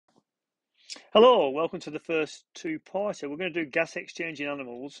Hello, welcome to the first two-parter. We're going to do gas exchange in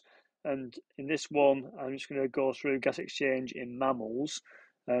animals, and in this one, I'm just going to go through gas exchange in mammals,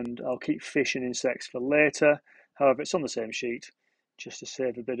 and I'll keep fish and insects for later. However, it's on the same sheet, just to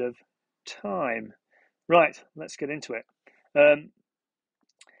save a bit of time. Right, let's get into it.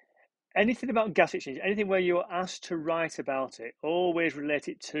 Anything about gas exchange, anything where you're asked to write about it, always relate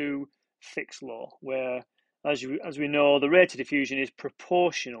it to Fick's law, where, as we know, the rate of diffusion is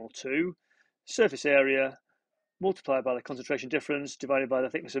proportional to surface area multiplied by the concentration difference divided by the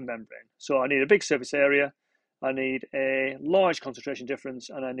thickness of membrane. So I need a big surface area, I need a large concentration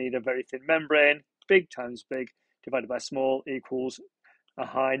difference, and I need a very thin membrane. Big times big divided by small equals a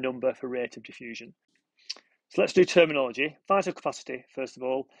high number for rate of diffusion. So let's do terminology. Vital capacity, first of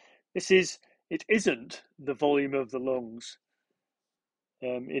all. It isn't the volume of the lungs.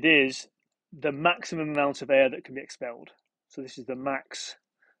 It is the maximum amount of air that can be expelled. So this is the max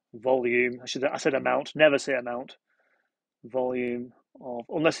volume. I said amount, never say amount. Volume of,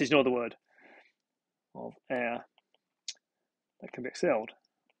 unless there's no other word, of air that can be exhaled.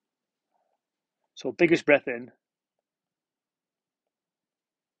 So biggest breath in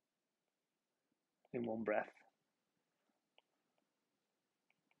one breath.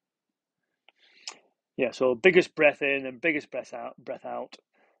 Yeah, so biggest breath in and biggest breath out.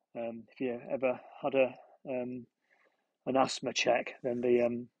 If you ever had an asthma check, then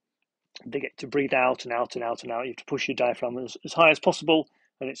they get to breathe out and out and out and out. You have to push your diaphragm as high as possible,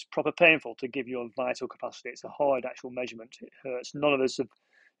 and it's proper painful to give your vital capacity. It's a hard actual measurement. It hurts. None of us have,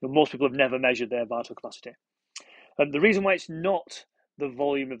 most people have never measured their vital capacity. The reason why it's not the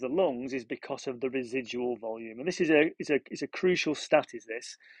volume of the lungs is because of the residual volume, and this is a crucial stat.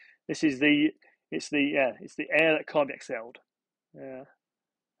 This is the air that can't be exhaled.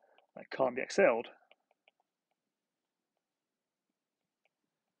 That can't be exhaled.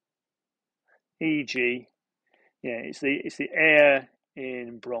 E.g., it's the air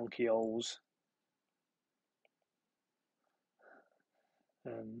in bronchioles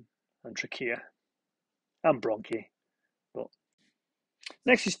and trachea and bronchi. But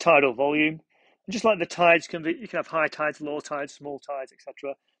next is tidal volume. And just like the tides you can have high tides, low tides, small tides,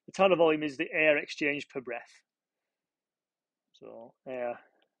 etc. The tidal volume is the air exchanged per breath. So air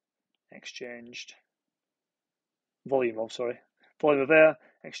exchanged volume of air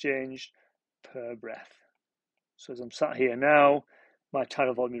exchanged per breath. So as I'm sat here now, my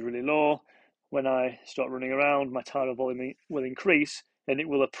tidal volume is really low. When I start running around, my tidal volume will increase and it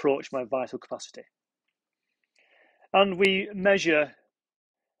will approach my vital capacity. And we measure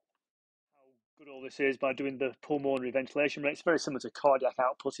how good all this is by doing the pulmonary ventilation rate. It's very similar to cardiac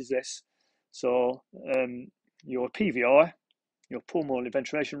output, is this. So your PVR, your pulmonary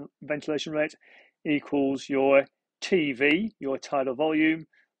ventilation rate, equals your TV, your tidal volume,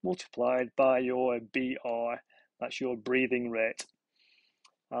 multiplied by your BR, that's your breathing rate.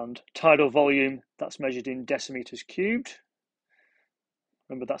 And tidal volume, that's measured in decimeters cubed.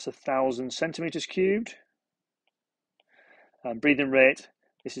 Remember, that's 1,000 centimeters cubed. And breathing rate,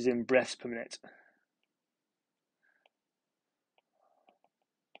 this is in breaths per minute.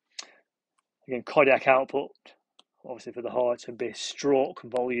 Again, cardiac output, obviously for the heart, would be stroke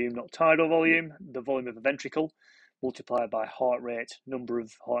volume, not tidal volume. The volume of the ventricle multiplied by heart rate, number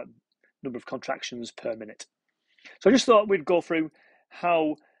of contractions per minute. So I just thought we'd go through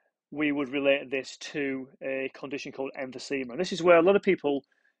how we would relate this to a condition called emphysema. And this is where a lot of people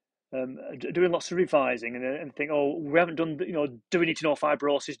are doing lots of revising and think, oh, we haven't done, do we need to know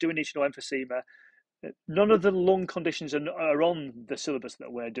fibrosis? Do we need to know emphysema? None of the lung conditions are on the syllabus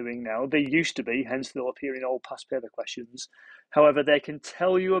that we're doing now. They used to be, hence they'll appear in all past paper questions. However, they can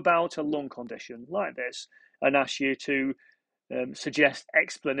tell you about a lung condition like this and ask you to suggest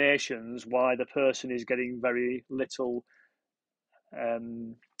explanations why the person is getting very little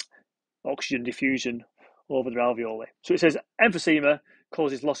oxygen diffusion over their alveoli. So it says emphysema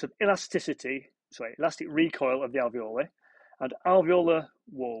causes loss of elastic recoil of the alveoli and alveolar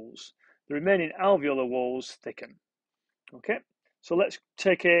walls. The remaining alveolar walls thicken. Okay, so let's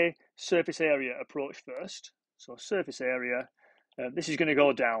take a surface area approach first. So surface area, this is going to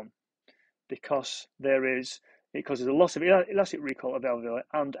go down because it causes a loss of elastic recoil of alveoli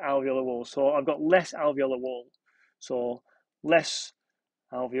and alveolar walls. So I've got less alveolar wall, so less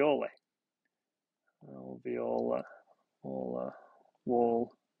alveoli. Alveolar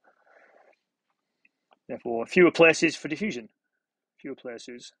wall. Therefore, fewer places for diffusion.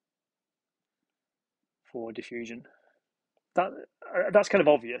 That's kind of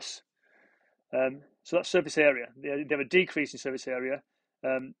obvious. So that's surface area. They have a decrease in surface area.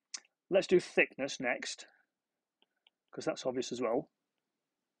 Let's do thickness next, because that's obvious as well.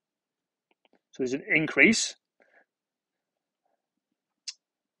 there's an increase,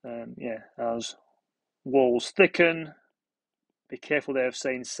 as walls thicken. Be careful there of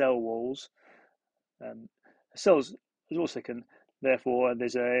saying cell walls. Cells also thicken, therefore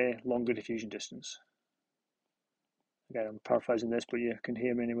there's a longer diffusion distance. Again, I'm paraphrasing this, but you can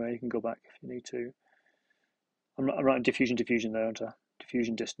hear me anyway. You can go back if you need to. I'm writing diffusion there, aren't I?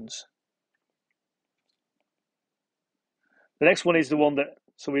 Diffusion distance. The next one is the one that,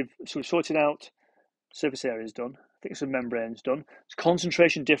 so we've sorted out surface areas done, thickness of membranes done.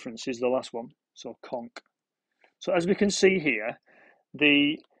 Concentration difference is the last one, so conc. So as we can see here,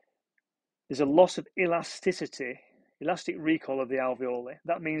 there's a loss of elasticity, elastic recoil of the alveoli.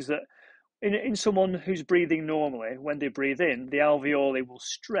 That means that in someone who's breathing normally, when they breathe in, the alveoli will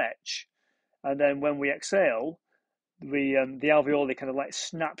stretch, and then when we exhale, the alveoli kind of like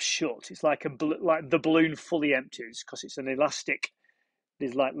snap shut. It's like the balloon fully empties because it's an elastic.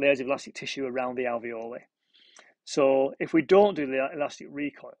 There's like layers of elastic tissue around the alveoli. So if we don't do the elastic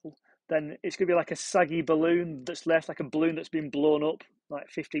recoil, then it's going to be like a saggy balloon that's left, like a balloon that's been blown up like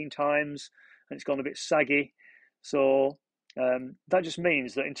 15 times and it's gone a bit saggy. So that just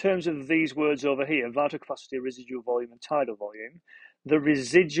means that in terms of these words over here, vital capacity, residual volume, and tidal volume, the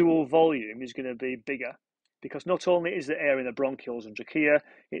residual volume is going to be bigger because not only is there air in the bronchioles and trachea,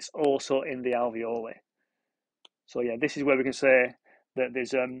 it's also in the alveoli. So yeah, this is where we can say that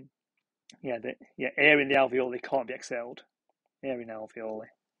there's air in the alveoli can't be exhaled. Air in alveoli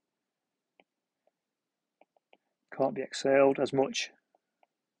can't be exhaled as much.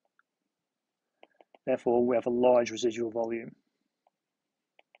 Therefore, we have a large residual volume.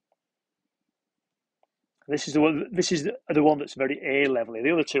 This is the one. This is the one that's very A level.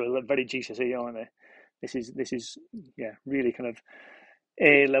 The other two are very GCSE, aren't they? This is really kind of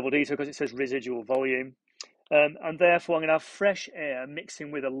A level detail because it says residual volume. And therefore, I'm going to have fresh air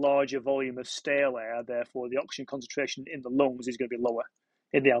mixing with a larger volume of stale air. Therefore, the oxygen concentration in the lungs is going to be lower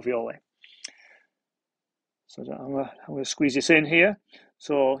in the alveoli. So I'm going to squeeze this in here.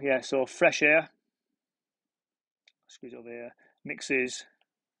 So so fresh air, squeeze over here, mixes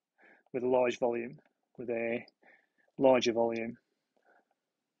with a large volume, with a larger volume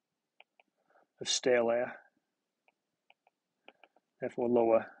of stale air. Therefore,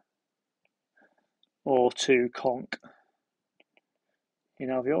 lower O2 conc in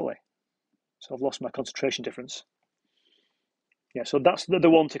alveoli. So I've lost my concentration difference. Yeah, so that's the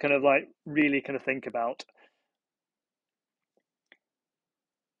one to kind of like really kind of think about.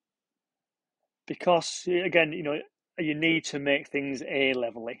 Because again, you need to make things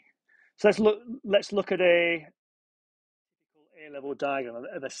A-levelly. So let's look at a A-level diagram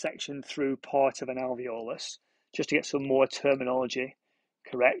of a section through part of an alveolus, just to get some more terminology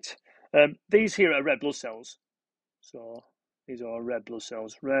correct. These here are red blood cells. So these are red blood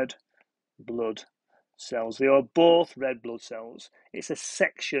cells. Red blood cells. They are both red blood cells. It's a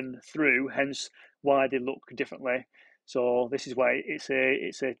section through, hence why they look differently. So this is why it's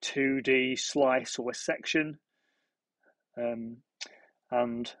a 2D slice or a section, and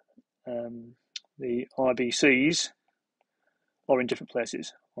the RBCs are in different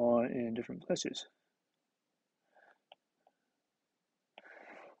places.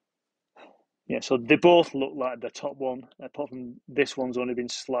 Yeah, so they both look like the top one, apart from this one's only been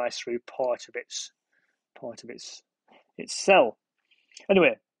sliced through part of its cell.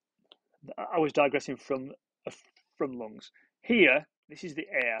 Anyway, I was digressing from lungs. Here, this is the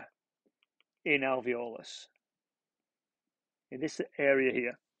air in alveolus, in this area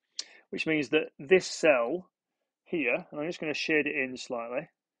here, which means that this cell here, and I'm just going to shade it in slightly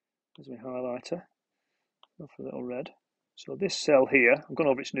as my highlighter, go for a little red. So this cell here, I've gone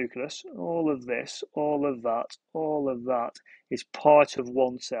over its nucleus, all of this, all of that is part of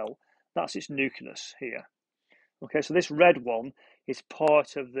one cell. That's its nucleus here. Okay, so this red one is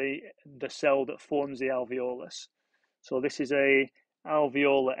part of the cell that forms the alveolus. So this is a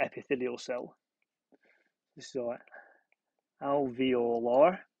alveolar epithelial cell. This is our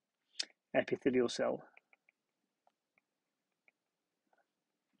alveolar epithelial cell.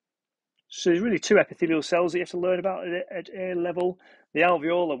 So there's really two epithelial cells that you have to learn about at A level, the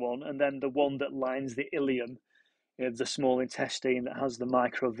alveolar one and then the one that lines the ileum of the small intestine that has the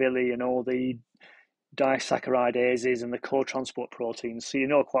microvilli and all the disaccharidases and the co-transport proteins. So you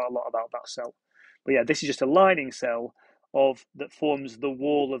know quite a lot about that cell. But yeah, this is just a lining cell that forms the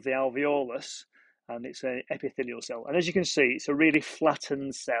wall of the alveolus, and it's an epithelial cell. And as you can see, it's a really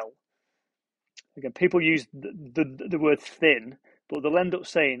flattened cell. Again, people use the word thin, but they'll end up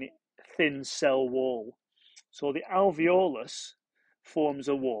saying thin cell wall. So the alveolus forms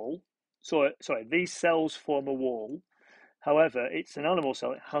a wall. So sorry, these cells form a wall, However, it's an animal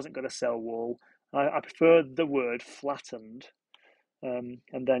cell. It hasn't got a cell wall. I prefer the word flattened, and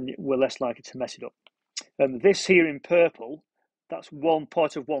then we're less likely to mess it up. This here in purple, that's one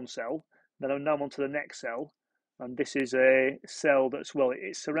part of one cell. Then I'm now on to the next cell, and this is a cell that's, well,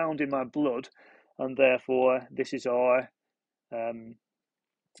 it's surrounding my blood, and therefore this is our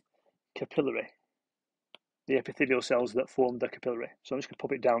capillary, the epithelial cells that form the capillary. So I'm just going to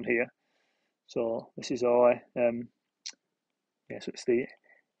pop it down here. So this is our, so it's the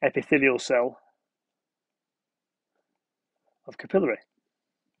epithelial cell of capillary.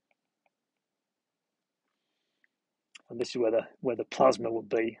 And this is where the plasma would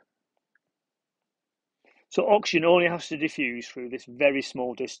be. So oxygen only has to diffuse through this very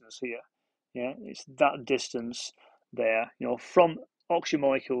small distance here. Yeah, it's that distance there. From oxygen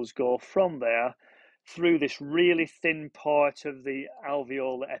molecules go from there through this really thin part of the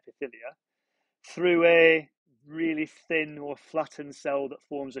alveolar epithelia, through a really thin or flattened cell that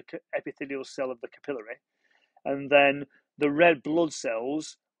forms an epithelial cell of the capillary, and then the red blood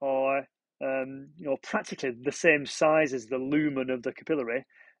cells are practically the same size as the lumen of the capillary,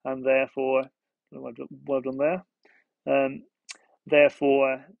 and therefore, what I've done there.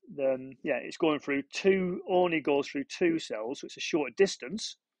 Therefore, it's going through only goes through two cells, so it's a short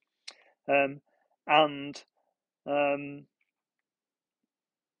distance, and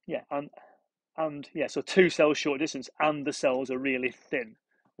so two cells short distance, and the cells are really thin,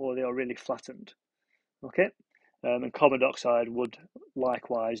 or they are really flattened. Okay, and carbon dioxide would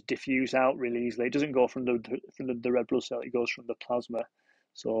likewise diffuse out really easily. It doesn't go from the red blood cell; it goes from the plasma.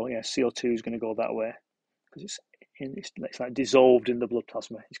 So CO2 is going to go that way because it's like dissolved in the blood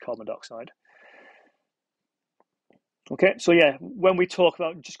plasma. It's carbon dioxide. Okay, so when we talk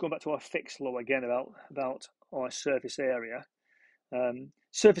about, just going back to our Fick's law again about our surface area,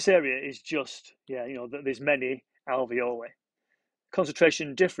 surface area is just there's many alveoli.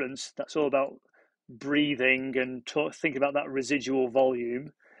 Concentration difference, that's all about breathing and think about that residual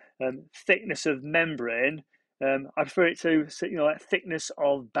volume. Thickness of membrane, I prefer it to like thickness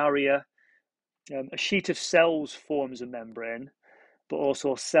of barrier. A sheet of cells forms a membrane, but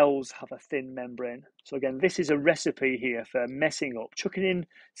also cells have a thin membrane. So again, this is a recipe here for messing up, chucking in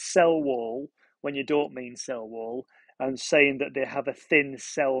cell wall when you don't mean cell wall, and saying that they have a thin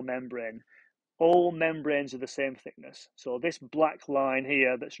cell membrane. All membranes are the same thickness. So this black line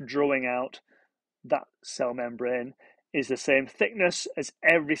here that's drawing out that cell membrane is the same thickness as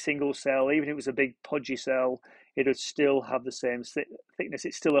every single cell. Even if it was a big pudgy cell, it would still have the same thickness.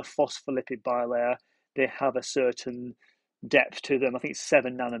 It's still a phospholipid bilayer. They have a certain depth to them. I think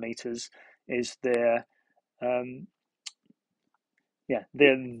 7 nanometers is their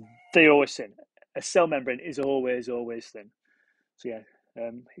they're always thin. A cell membrane is always thin. So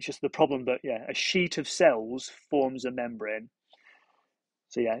it's just the problem that a sheet of cells forms a membrane.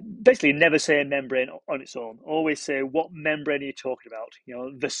 So basically never say a membrane on its own. Always say what membrane are you talking about.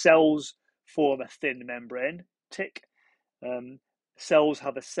 The cells form a thin membrane. Tick. Cells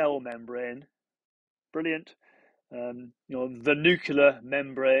have a cell membrane. Brilliant. The nuclear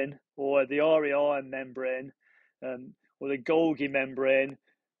membrane or the RER membrane or the Golgi membrane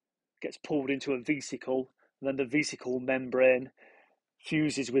gets pulled into a vesicle, and then the vesicle membrane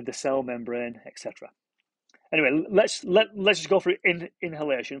fuses with the cell membrane, etc. Anyway, let's just go through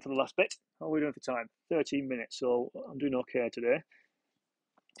inhalation for the last bit. How are we doing for time? 13 minutes, so I'm doing okay today.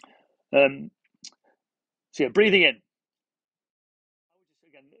 So breathing in.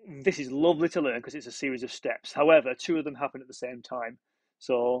 Again, this is lovely to learn because it's a series of steps. However, 2 of them happen at the same time.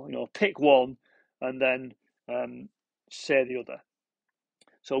 So pick one and then say the other.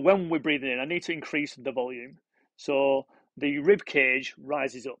 So when we're breathing in, I need to increase the volume. So the rib cage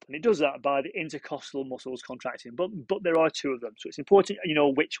rises up, and it does that by the intercostal muscles contracting. But there are 2 of them, so it's important you know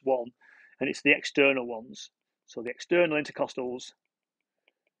which one, and it's the external ones. So the external intercostal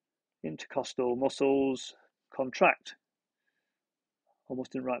muscles contract.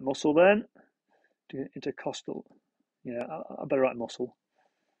 Almost didn't write muscle then. Intercostal. I better write muscle.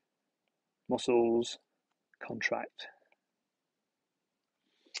 Muscles contract,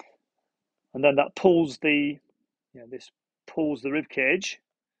 and then that pulls this pulls the rib cage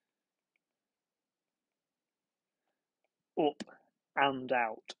up and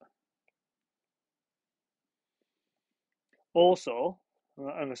out. Also, I'm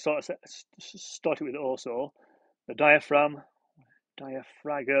going to start it with also, the diaphragm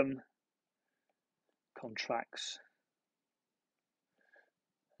contracts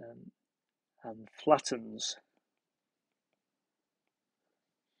and flattens.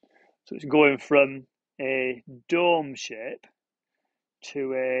 So it's going from a dome shape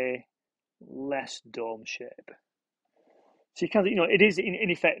to a less dome shape. So you kind of, it is in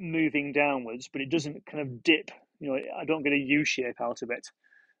effect moving downwards, but it doesn't kind of dip. I don't get a U shape out of it.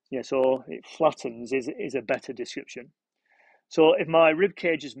 Yeah, so it flattens is a better description. So if my rib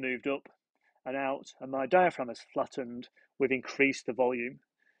cage has moved up and out, and my diaphragm has flattened, we've increased the volume.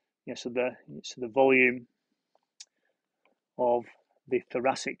 Yeah, so the volume of the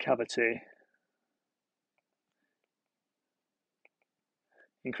thoracic cavity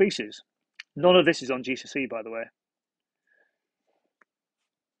increases. None of this is on GCSE, by the way.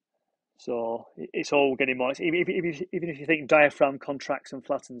 So it's all getting more. Even if you think diaphragm contracts and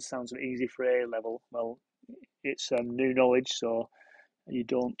flattens sounds easy for A level, well, it's new knowledge, so you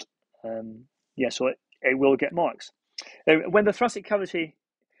don't. So it will get marks. When the thoracic cavity,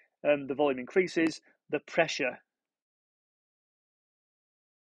 the volume increases, the pressure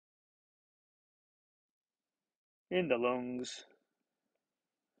in the lungs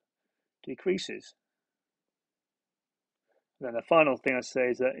decreases. And then the final thing I say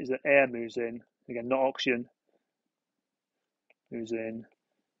is that air moves in, again, not oxygen, moves in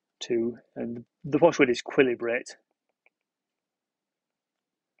to, and the watchword is equilibrate,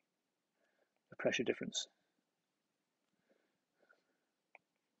 the pressure difference.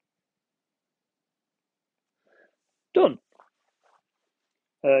 Done.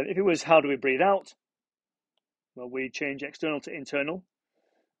 If it was how do we breathe out, well, we change external to internal.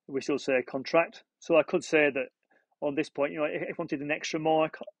 We still say contract. So I could say that on this point, if I wanted an extra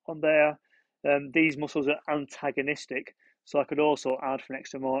mark on there, these muscles are antagonistic. So I could also add for an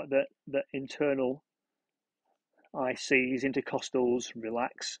extra mark that internal ICs, intercostals,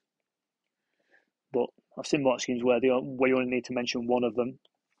 relax. But I've seen more schemes where you only need to mention one of them.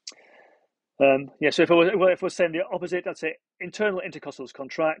 So if I was saying the opposite, I'd say internal intercostals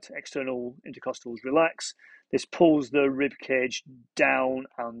contract, external intercostals relax. This pulls the rib cage down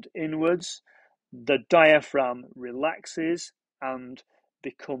and inwards. The diaphragm relaxes and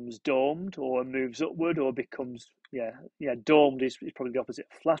becomes domed, or moves upward, or becomes domed is probably the opposite,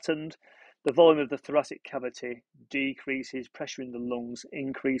 flattened. The volume of the thoracic cavity decreases, pressure in the lungs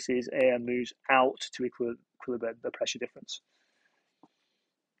increases, air moves out to equilibrate the pressure difference.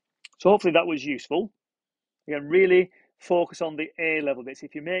 So hopefully that was useful. Again, really focus on the A level bits.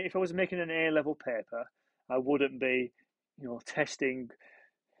 If I was making an A level paper, I wouldn't be, testing,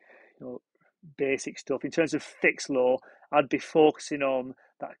 basic stuff. In terms of Fick's law, I'd be focusing on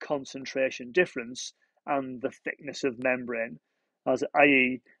that concentration difference and the thickness of membrane, as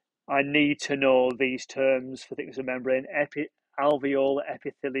i.e., I need to know these terms for thickness of membrane, alveolar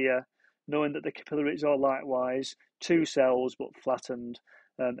epithelia, knowing that the capillaries are likewise two cells but flattened.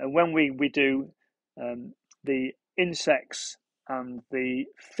 And when we do the insects and the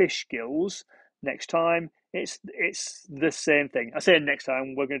fish gills next time, it's the same thing. I say next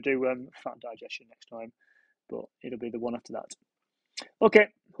time, we're going to do fat digestion next time, but it'll be the one after that. Okay,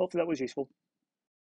 hopefully that was useful.